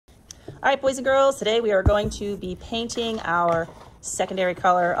All right, boys and girls, today we are going to be painting our secondary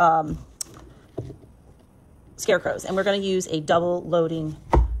color scarecrows, and we're going to use a double loading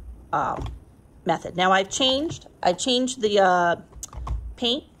method. Now I've changed the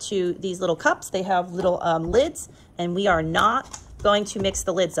paint to these little cups. They have little lids, and we are not going to mix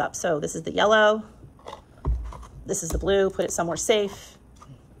the lids up. So this is the yellow, this is the blue, put it somewhere safe,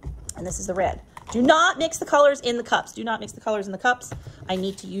 and this is the red. Do not mix the colors in the cups. Do not mix the colors in the cups. I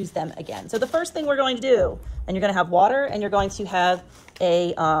need to use them again. So the first thing we're going to do, and you're going to have water, and you're going to have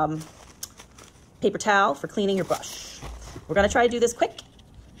a paper towel for cleaning your brush. We're going to try to do this quick.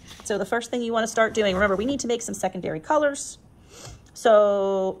 So the first thing you want to start doing, remember, we need to make some secondary colors.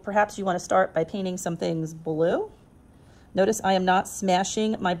 So perhaps you want to start by painting some things blue. Notice I am not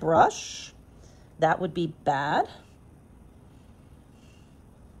smashing my brush. That would be bad.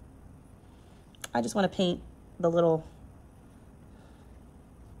 I just want to paint the little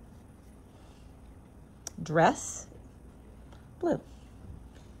dress blue.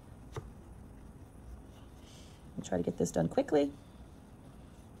 I'll try to get this done quickly.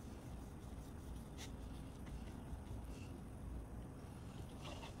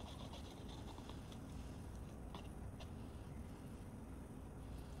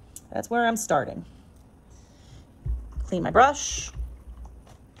 That's where I'm starting. Clean my brush.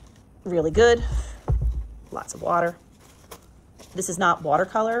 Really good. Lots of water. This is not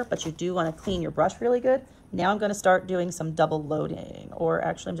watercolor, but you do want to clean your brush really good. Now I'm going to start doing some double loading, or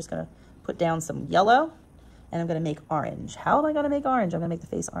actually I'm just going to put down some yellow, and I'm going to make orange. How am I going to make orange? I'm going to make the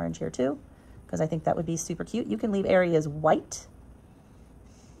face orange here too, because I think that would be super cute. You can leave areas white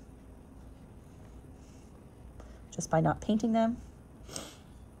just by not painting them.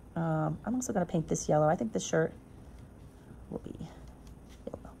 I'm also going to paint this yellow. I think this shirt will be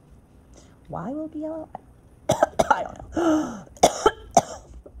yellow. Why will it be yellow? I don't know.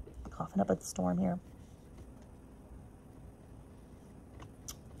 Coughing up a storm here.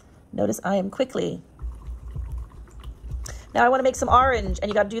 Notice I am quickly. Now I want to make some orange, and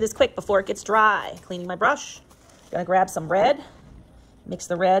you got to do this quick before it gets dry. Cleaning my brush. Gonna grab some red. Mix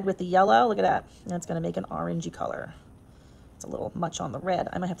the red with the yellow. Look at that. And it's gonna make an orangey color. It's a little much on the red.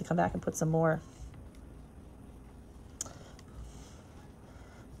 I might have to come back and put some more.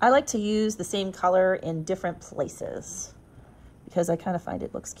 I like to use the same color in different places because I kind of find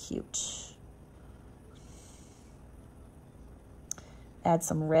it looks cute. Add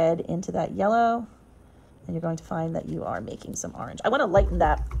some red into that yellow, and you're going to find that you are making some orange. I want to lighten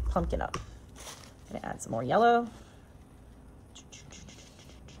that pumpkin up. I'm going to add some more yellow.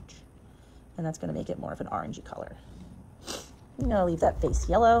 And that's going to make it more of an orangey color. I'm going to leave that face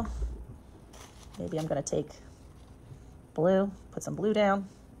yellow. Maybe I'm going to take blue, put some blue down.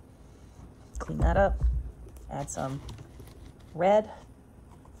 Clean that up, add some red.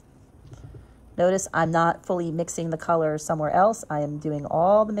 Notice I'm not fully mixing the colors somewhere else. I am doing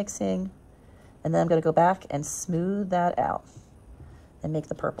all the mixing, and then I'm going to go back and smooth that out and make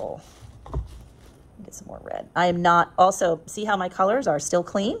the purple. Get some more red. I am not, also, see how my colors are still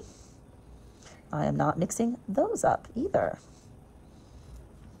clean? I am not mixing those up either.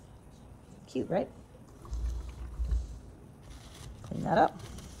 Cute, right? Clean that up.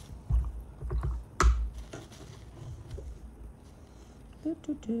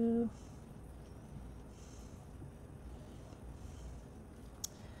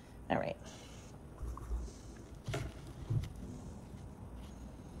 All right.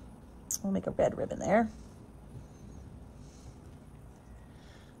 We'll make a red ribbon there.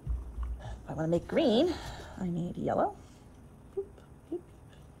 If I want to make green, I need yellow. Boop, boop.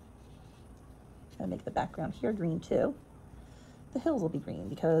 I'll make the background here green too. The hills will be green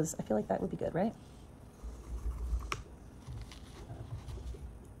because I feel like that would be good, right?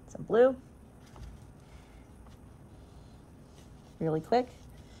 Some blue. Really quick.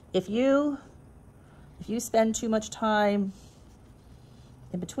 If you spend too much time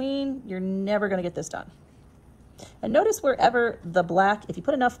in between, you're never going to get this done. And notice wherever the black, if you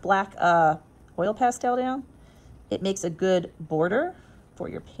put enough black oil pastel down, it makes a good border for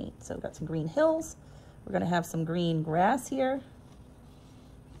your paint. So we've got some green hills. We're going to have some green grass here.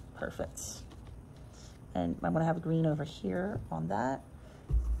 Perfect. And I'm going to have a green over here on that.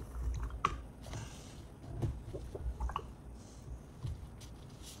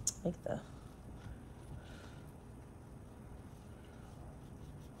 Make the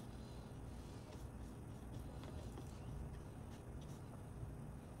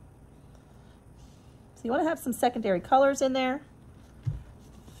so you want to have some secondary colors in there.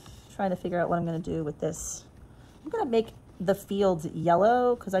 Trying to figure out what I'm going to do with this. I'm going to make the fields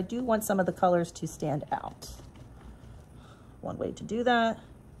yellow because I do want some of the colors to stand out. One way to do that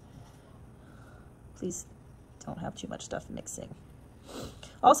Please don't have too much stuff mixing.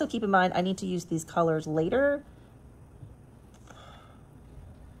 Also keep in mind, I need to use these colors later.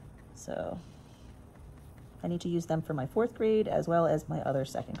 So I need to use them for my 4th grade as well as my other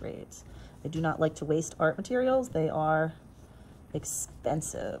 2nd grades. I do not like to waste art materials. They are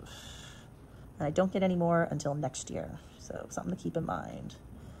expensive. And I don't get any more until next year. So something to keep in mind.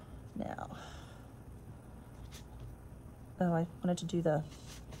 Now, oh, I wanted to do the,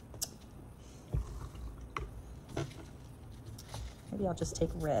 maybe I'll just take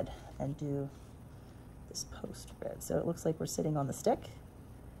red and do this post red. So it looks like we're sitting on the stick.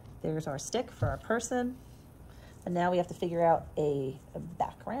 There's our stick for our person. And now we have to figure out a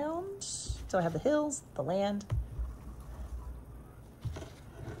background. So I have the hills, the land.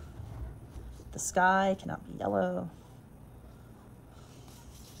 The sky cannot be yellow.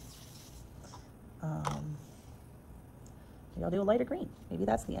 Maybe I'll do a lighter green. Maybe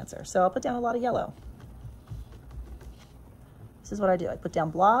that's the answer. So I'll put down a lot of yellow. This is what I do. I put down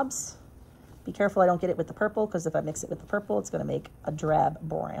blobs. Be careful I don't get it with the purple, because if I mix it with the purple, it's going to make a drab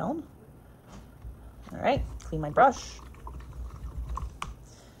brown. All right, clean my brush.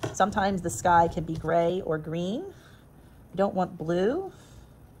 Sometimes the sky can be gray or green. I don't want blue,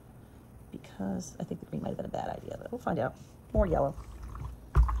 because I think the green might have been a bad idea, but we'll find out. More yellow.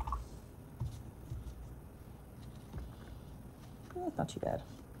 Not too bad.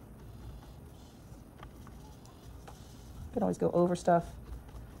 You can always go over stuff.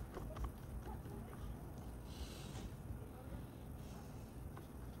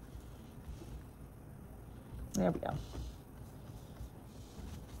 There we go.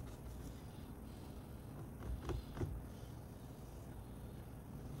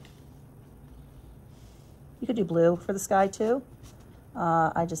 You could do blue for the sky too.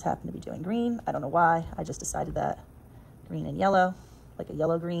 I just happen to be doing green. I don't know why. I just decided that. Green and yellow, like a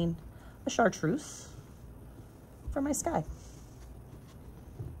yellow green, a chartreuse for my sky.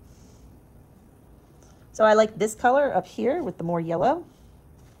 So I like this color up here with the more yellow.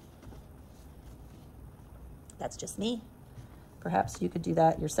 That's just me. Perhaps you could do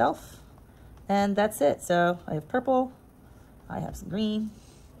that yourself. And that's it. So I have purple, I have some green,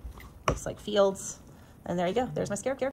 looks like fields, and there you go. There's my Scarecrow.